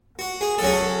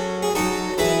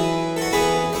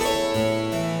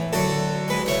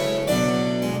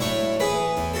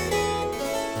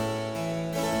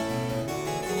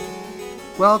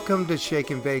Welcome to Shake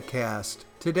and Bake Cast.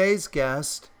 Today's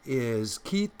guest is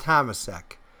Keith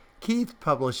Tomasek. Keith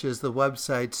publishes the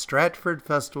website Stratford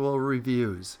Festival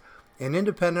Reviews, an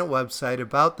independent website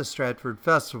about the Stratford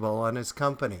Festival and his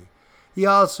company. He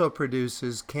also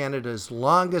produces Canada's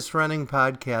longest-running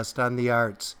podcast on the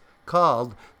arts,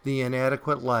 called The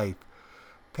Inadequate Life.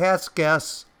 Past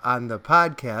guests on the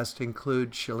podcast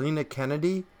include Shalina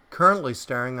Kennedy, currently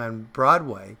starring on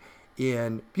Broadway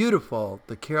in Beautiful,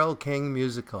 the Carole King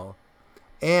musical,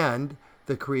 and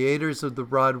the creators of the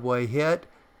Broadway hit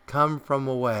Come From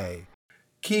Away.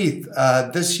 Keith,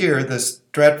 this year the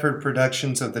Stratford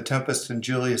productions of The Tempest and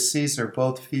Julius Caesar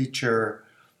both feature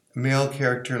male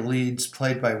character leads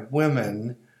played by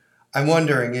women. I'm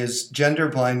wondering, is gender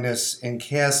blindness in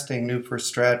casting new for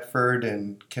Stratford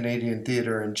and Canadian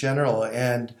theater in general?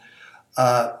 And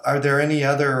are there any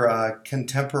other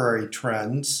contemporary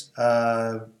trends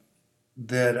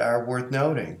that are worth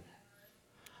noting?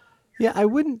 Yeah, I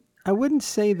wouldn't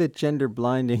say that gender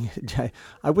blindness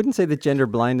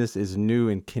is new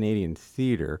in Canadian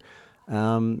theater.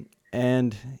 And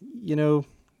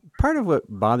part of what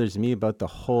bothers me about the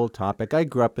whole topic, I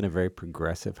grew up in a very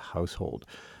progressive household.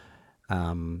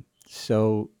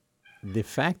 So the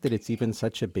fact that it's even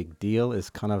such a big deal is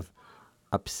kind of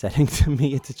upsetting to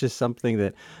me. It's just something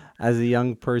that, as a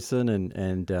young person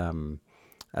and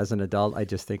as an adult, I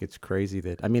just think it's crazy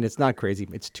it's not crazy.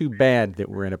 It's too bad that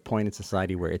we're in a point in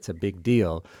society where it's a big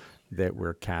deal that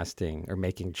we're casting or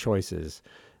making choices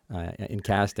in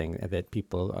casting that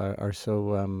people are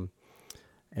so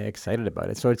excited about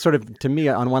it. So it's sort of, to me,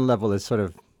 on one level, it's sort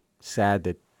of sad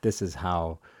that this is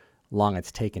how long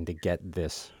it's taken to get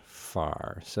this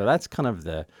far. So that's kind of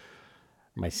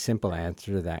my simple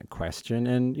answer to that question.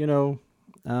 And,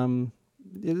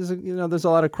 there's a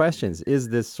lot of questions. Is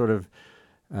this sort of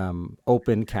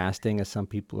open casting, as some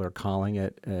people are calling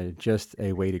it, just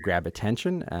a way to grab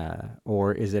attention?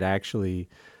 Or is it actually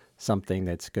something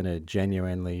that's going to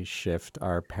genuinely shift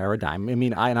our paradigm? I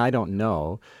mean, I don't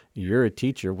know. You're a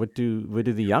teacher. What do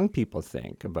the young people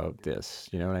think about this?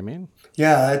 You know what I mean?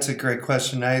 Yeah, that's a great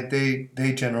question.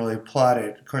 They generally applaud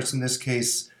it. Of course, in this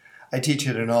case, I teach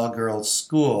at an all-girls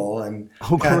school, and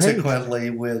consequently,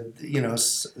 with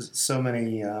so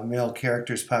many male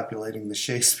characters populating the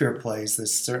Shakespeare plays,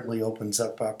 this certainly opens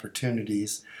up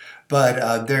opportunities.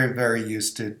 But they're very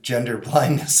used to gender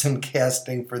blindness and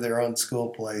casting for their own school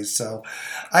plays. So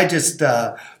I just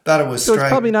thought it was so it's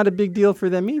probably not a big deal for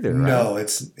them either, right? No,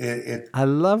 it. I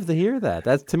love to hear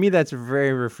that. To me, that's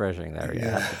very refreshing. There,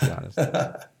 yeah. I have to be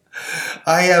honest.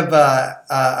 I have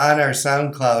on our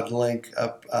SoundCloud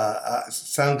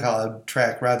SoundCloud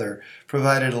track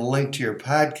provided a link to your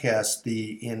podcast,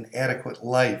 The Inadequate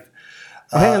Life.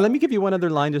 Hang on, let me give you one other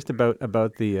line just about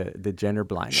the gender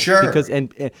blindness. Sure. Because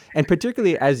and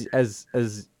particularly as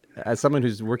someone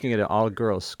who's working at an all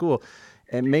girls school,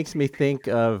 it makes me think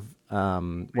of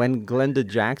when Glenda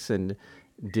Jackson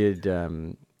did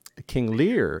King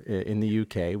Lear in the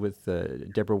UK with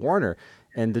Deborah Warner.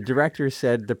 And the director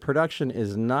said the production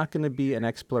is not going to be an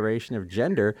exploration of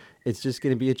gender. It's just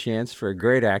going to be a chance for a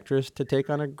great actress to take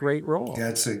on a great role.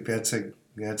 That's a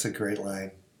great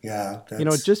line. Yeah.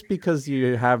 Just because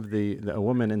you have a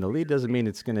woman in the lead doesn't mean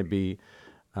it's going to be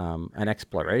an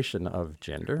exploration of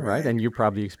gender, right? And you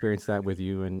probably experienced that with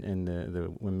you and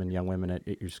the young women at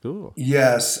your school.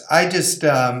 Yes, I just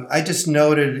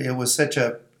noted it was such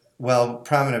a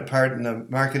prominent part in the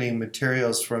marketing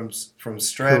materials from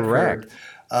Stratford. Correct.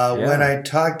 When I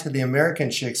talked to the American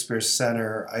Shakespeare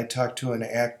Center, I talked to an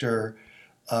actor,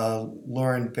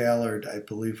 Lauren Ballard, I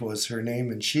believe was her name,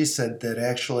 and she said that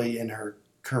actually in her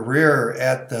career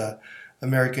at the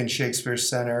American Shakespeare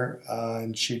Center,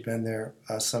 and she'd been there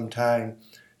some time,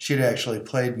 she'd actually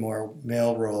played more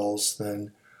male roles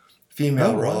than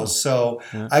female roles. So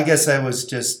yeah. I guess I was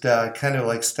just kind of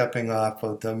like stepping off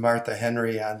of the Martha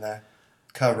Henry on the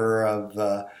cover of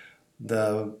the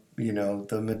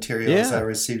materials I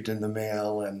received in the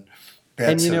mail and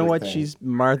that and you sort know of what? thing. She's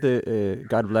Martha.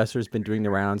 God bless her. Has been doing the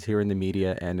rounds here in the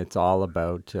media, and it's all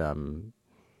about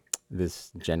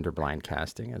this gender blind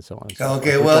casting and so on. And so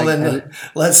okay, forth. well then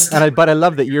let's. But I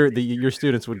love that your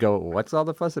students would go, "What's all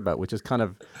the fuss about?" Which is kind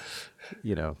of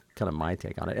my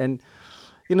take on it. And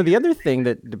the other thing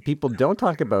that the people don't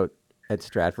talk about at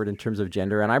Stratford in terms of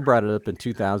gender, and I brought it up in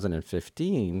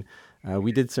 2015.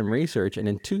 We did some research, and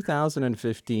in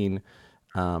 2015,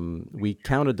 we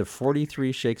counted the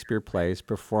 43 Shakespeare plays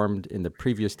performed in the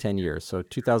previous 10 years, so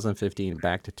 2015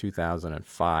 back to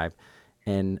 2005,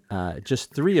 and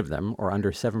just 3 of them, or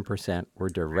under 7%, were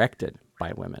directed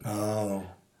by women. Oh.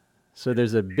 So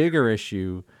there's a bigger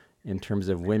issue in terms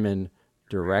of women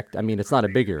direct. I mean, it's not a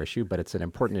bigger issue, but it's an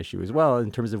important issue as well in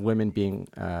terms of women being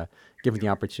given the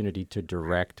opportunity to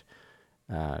direct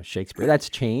Shakespeare. That's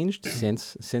changed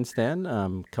since then.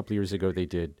 A couple of years ago, they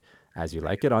did As You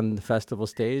Like It on the festival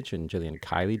stage, and Gillian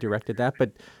Kiley directed that.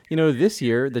 But, this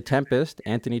year, The Tempest,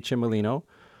 Anthony Cimolino,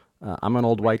 I'm an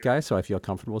old white guy, so I feel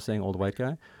comfortable saying old white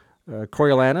guy.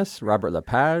 Coriolanus, Robert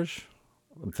Lepage,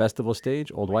 festival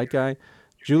stage, old white guy.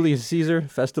 Julius Caesar,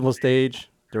 festival stage,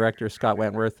 director Scott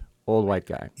Wentworth, old white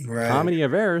guy. Right. Comedy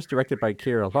of Errors, directed by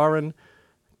Kira Lauren,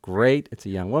 great. It's a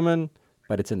young woman,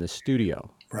 but it's in the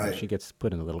studio. Right. She gets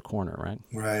put in a little corner, right?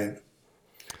 Right.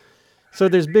 So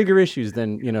there's bigger issues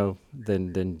than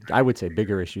I would say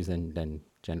bigger issues than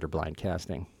gender blind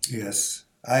casting. Yes,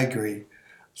 I agree.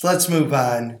 So let's move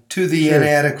on to the Sure.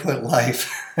 inadequate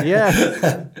life. Yeah.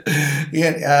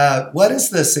 What is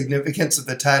the significance of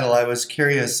the title? I was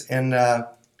curious, and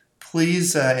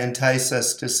please entice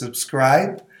us to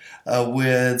subscribe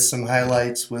with some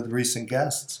highlights with recent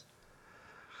guests.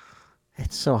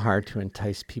 It's so hard to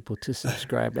entice people to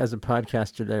subscribe. As a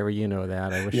podcaster, Larry, you know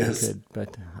that. I wish Yes. I could,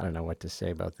 but I don't know what to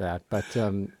say about that. But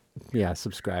yeah,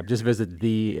 subscribe. Just visit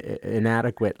The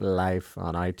Inadequate Life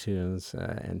on iTunes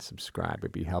and subscribe.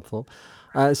 It'd be helpful.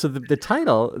 So the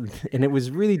title, and it was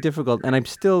really difficult, and I'm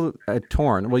still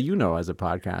torn. Well, as a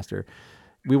podcaster,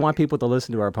 we want people to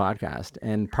listen to our podcast,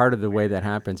 and part of the way that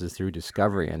happens is through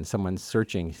discovery, and someone's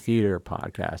searching theater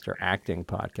podcast or acting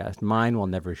podcast. Mine will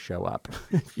never show up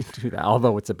if you do that,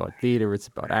 although it's about theater, it's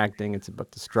about acting, it's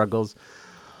about the struggles.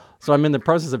 So I'm in the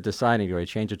process of deciding, do I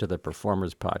change it to the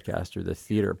performers podcast or the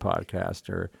theater podcast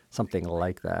or something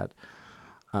like that?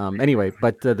 Anyway,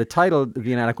 but the title,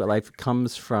 The Inadequate Life,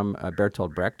 comes from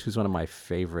Bertolt Brecht, who's one of my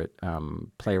favorite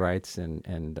playwrights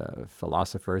and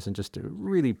philosophers, and just a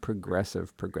really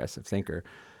progressive thinker.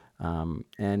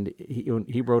 And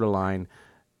he wrote a line,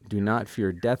 "Do not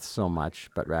fear death so much,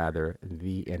 but rather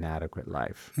the inadequate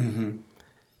life." Mm-hmm.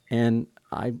 And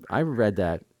I read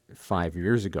that 5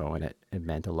 years ago, and it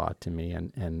meant a lot to me.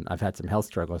 And I've had some health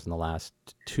struggles in the last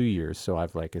 2 years, so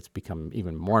it's become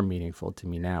even more meaningful to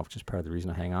me now, which is part of the reason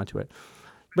I hang on to it.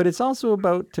 But it's also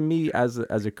about, to me, as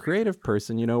a creative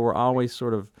person, we're always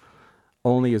sort of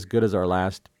only as good as our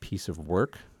last piece of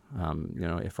work.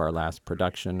 If our last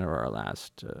production or our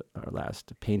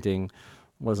last painting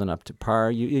wasn't up to par,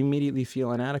 you immediately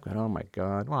feel inadequate. Oh my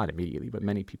God! Well, not immediately, but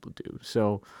many people do.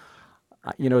 So,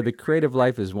 the creative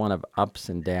life is one of ups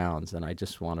and downs, and I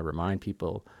just want to remind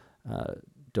people,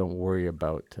 don't worry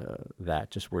about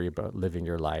that. Just worry about living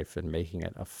your life and making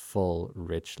it a full,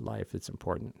 rich life. It's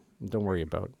important. Don't worry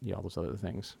about all those other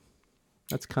things.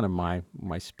 That's kind of my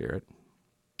spirit.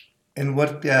 And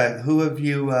who have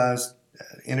you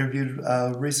interviewed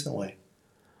recently?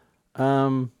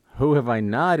 Who have I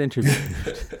not interviewed?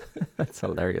 That's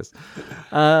hilarious.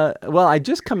 Well,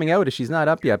 just coming out. She's not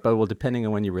up yet, but depending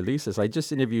on when you release this, I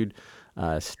just interviewed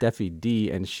Steffi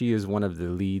D, and she is one of the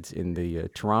leads in the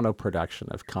Toronto production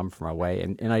of Come From Away.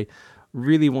 And I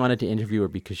really wanted to interview her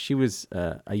because she was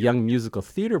a young musical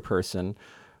theater person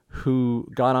who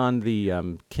got on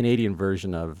the Canadian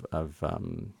version of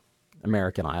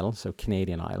American Idol, so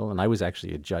Canadian Idol. And I was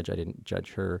actually a judge. I didn't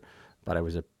judge her, but I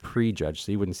was a pre-judge,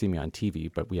 so you wouldn't see me on TV,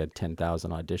 but we had 10,000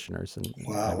 auditioners, and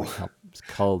I would help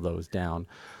cull those down.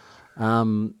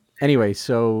 Anyway,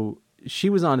 so she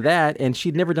was on that, and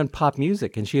she'd never done pop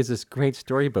music, and she has this great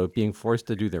story about being forced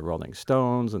to do the Rolling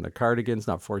Stones and the Cardigans.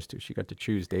 Not forced to, she got to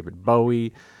choose David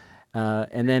Bowie.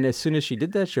 And then as soon as she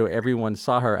did that show, everyone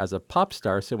saw her as a pop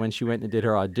star, so when she went and did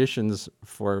her auditions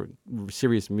for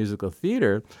serious musical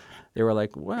theater, they were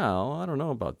like, well, I don't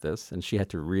know about this. And she had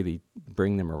to really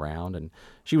bring them around. And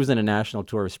she was in a national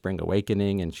tour of Spring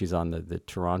Awakening, and she's on the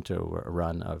Toronto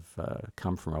run of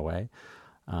Come From Away.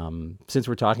 Since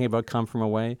we're talking about Come From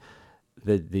Away,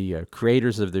 the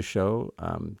creators of the show,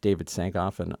 Irene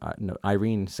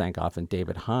Sankoff and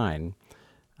David Hine,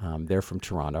 they're from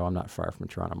Toronto. I'm not far from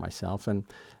Toronto myself. And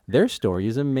their story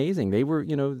is amazing. They were,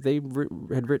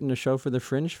 had written a show for the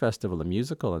Fringe Festival, a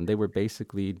musical, and they were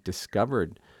basically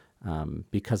discovered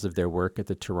because of their work at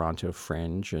the Toronto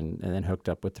Fringe, and then hooked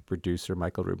up with the producer,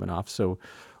 Michael Rubinoff. So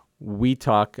we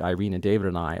talk, Irene and David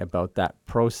and I, about that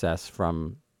process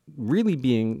from really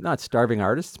being not starving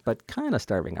artists, but kind of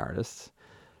starving artists,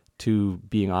 to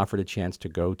being offered a chance to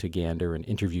go to Gander and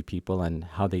interview people, and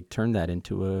how they turned that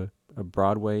into a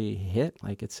Broadway hit.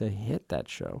 Like, it's a hit, that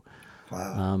show.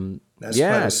 Wow. That's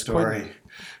quite a story.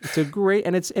 It's a great,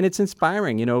 and it's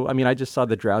inspiring. I just saw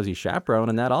The Drowsy Chaperone,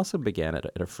 and that also began at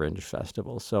a Fringe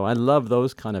festival. So I love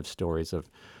those kind of stories of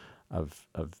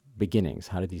beginnings.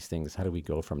 How do we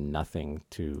go from nothing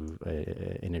to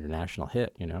an international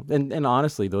hit? And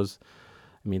honestly, those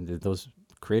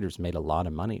creators made a lot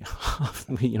of money.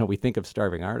 We think of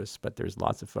starving artists, but there's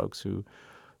lots of folks who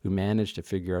managed to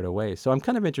figure out a way. So I'm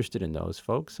kind of interested in those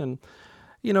folks. And,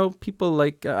 people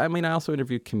like, I also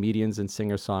interview comedians and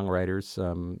singer-songwriters.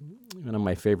 One of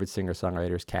my favorite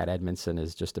singer-songwriters, Kat Edmondson,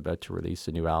 is just about to release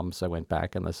a new album. So I went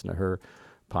back and listened to her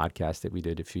podcast that we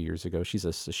did a few years ago. She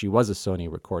was a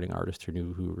Sony recording artist. Her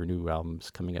new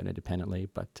album's coming out independently,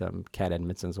 but Kat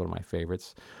Edmondson's one of my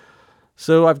favorites.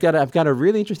 So I've got a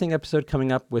really interesting episode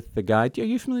coming up with the guy. Are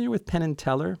you familiar with Penn and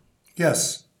Teller?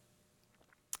 Yes.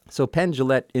 So Penn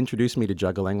Jillette introduced me to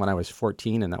juggling when I was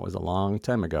 14, and that was a long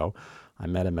time ago. I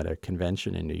met him at a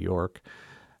convention in New York,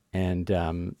 and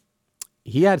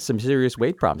he had some serious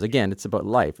weight problems. Again, it's about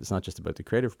life. It's not just about the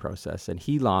creative process. And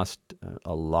he lost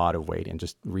a lot of weight and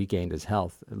just regained his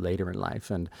health later in life.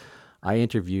 And I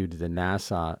interviewed the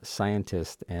NASA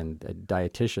scientist and a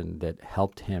dietitian that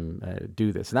helped him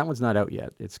do this. And that one's not out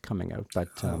yet. It's coming out, but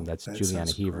that's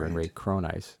Juliana Heaver and Ray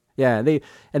Cronice. Yeah,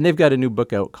 they've got a new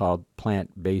book out called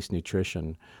Plant-Based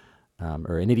Nutrition,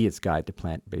 or An Idiot's Guide to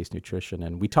Plant-Based Nutrition.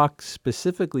 And we talk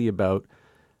specifically about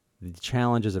the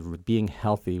challenges of being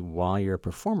healthy while you're a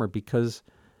performer, because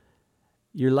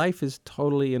your life is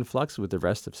totally in flux with the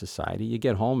rest of society. You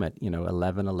get home at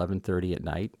 11:30 at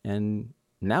night, and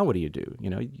now what do?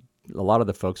 A lot of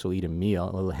the folks will eat a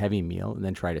little heavy meal, and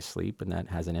then try to sleep, and that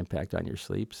has an impact on your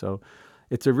sleep. So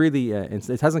it's a really,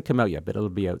 it hasn't come out yet, but it'll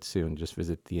be out soon. Just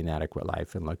visit The Inadequate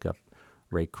Life and look up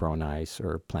Ray Cronice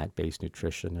or Plant-Based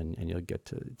Nutrition, and you'll get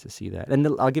to see that. And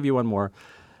I'll give you one more.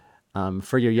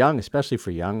 Especially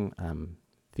for young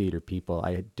theater people,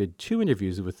 I did 2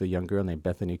 interviews with a young girl named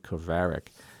Bethany Kovarik,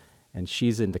 and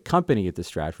she's in the company at the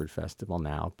Stratford Festival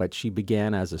now, but she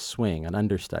began as a swing, an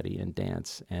understudy in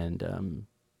dance. And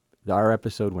our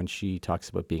episode when she talks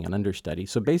about being an understudy,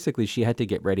 so basically she had to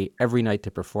get ready every night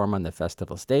to perform on the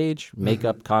festival stage,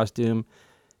 makeup, costume,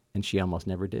 and she almost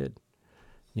never did.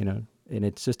 And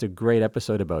it's just a great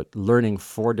episode about learning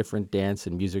 4 different dance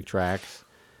and music tracks,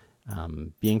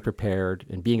 being prepared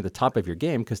and being at the top of your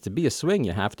game, because to be a swing,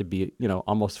 you have to be,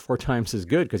 almost 4 times as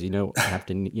good, because you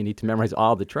need to memorize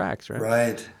all the tracks, right?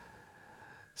 Right.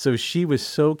 So she was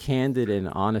so candid and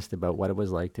honest about what it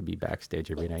was like to be backstage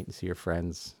every night and see her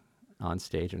friends on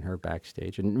stage and her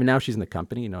backstage. And now she's in the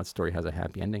company. The story has a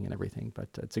happy ending and everything, but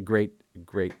it's a great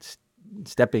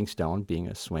stepping stone, being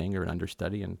a swing or an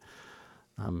understudy, and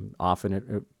often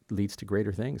it leads to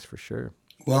greater things, for sure.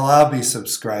 Well, I'll be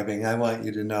subscribing. I want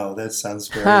you to know. That sounds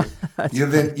very...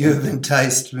 You've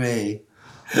enticed me.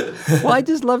 Well, I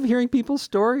just love hearing people's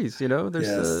stories. There's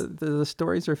Yes. the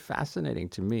stories are fascinating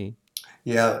to me.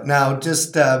 Yeah. Now,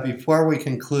 just before we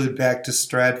conclude, back to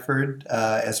Stratford,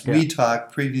 as we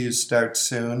talk, previews start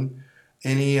soon.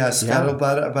 Any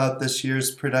scuttlebutt about this year's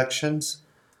productions?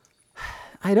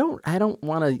 I don't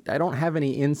have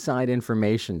any inside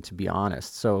information, to be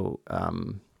honest. So,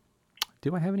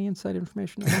 do I have any inside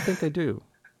information? I don't think I do.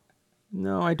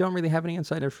 No, I don't really have any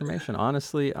inside information.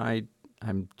 Honestly,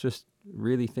 I'm just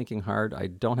really thinking hard. I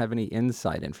don't have any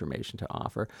inside information to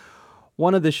offer.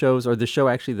 One of the shows, or the show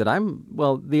actually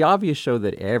the obvious show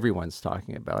that everyone's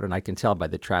talking about, and I can tell by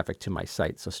the traffic to my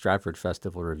site. So Stratford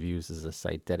Festival Reviews is a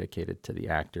site dedicated to the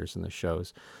actors and the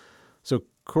shows. So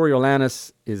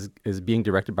Coriolanus is being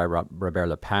directed by Robert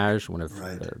Lepage, one of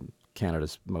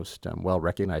Canada's most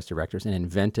well-recognized directors, and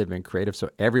inventive and creative. So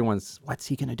everyone's, what's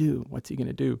he going to do? What's he going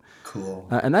to do? Cool.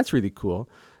 And that's really cool.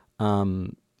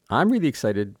 I'm really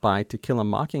excited by To Kill a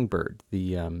Mockingbird.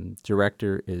 The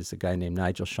director is a guy named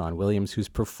Nigel Sean Williams, who's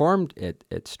performed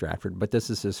at Stratford, but this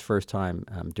is his first time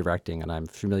directing, and I'm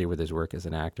familiar with his work as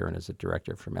an actor and as a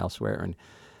director from elsewhere, and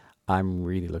I'm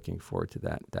really looking forward to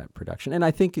that production. And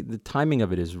I think the timing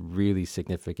of it is really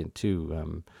significant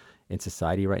too in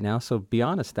society right now. So be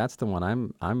honest, that's the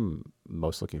one I'm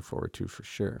most looking forward to, for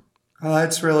sure. Oh,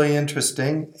 that's really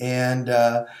interesting, and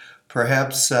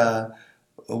perhaps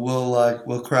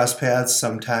we'll cross paths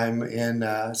sometime in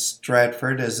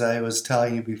Stratford. As I was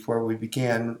telling you before we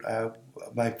began,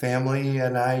 my family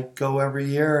and I go every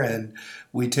year, and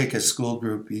we take a school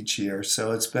group each year.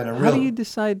 So it's been a real...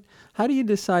 How do you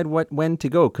decide when to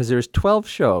go? Because there's 12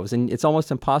 shows, and it's almost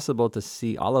impossible to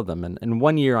see all of them. And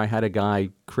one year I had a guy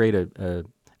create a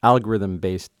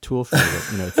algorithm-based tool for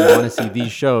it. If you want to see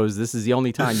these shows, this is the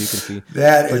only time you can see.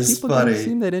 That but is people funny. Don't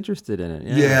seem that interested in it.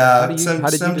 Yeah.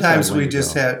 Sometimes we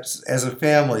just have, as a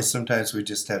family, sometimes we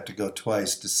just have to go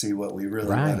twice to see what we really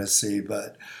want to see.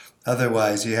 But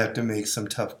otherwise, you have to make some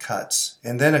tough cuts.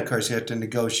 And then, of course, you have to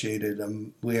negotiate it.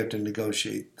 We have to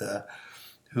negotiate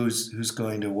who's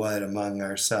going to what among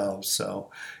ourselves. So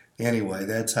anyway,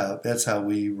 that's how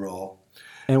we roll.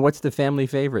 And what's the family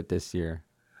favorite this year?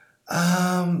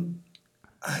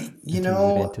 You in terms of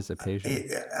know, anticipation?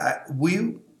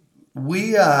 we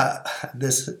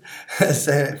this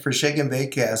for Shake and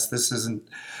Bake Cast, this isn't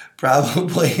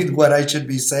probably what I should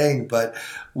be saying, but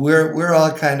we're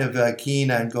all kind of keen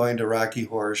on going to Rocky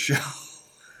Horror Show.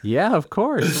 Yeah, of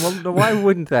course. Well, why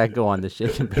wouldn't that go on the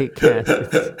Shake and Bake cast?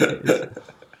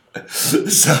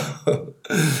 It's So,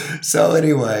 so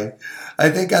anyway, I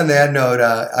think on that note,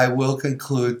 I will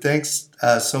conclude. Thanks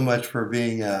so much for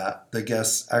being our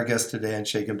guest today on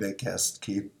Shake and Bake Cast,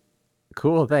 Keith.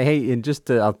 cool. Hey, and just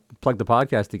to I'll plug the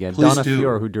podcast again. Please Donna do.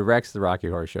 Fiore, who directs the Rocky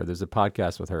Horror Show, there's a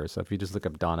podcast with her. So if you just look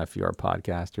up Donna Fiore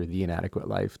podcast or The Inadequate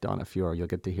Life, Donna Fiore, you'll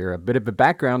get to hear a bit of a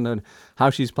background on how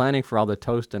she's planning for all the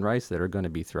toast and rice that are going to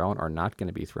be thrown or not going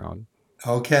to be thrown.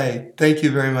 Okay. Thank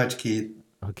you very much, Keith.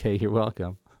 Okay, you're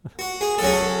welcome.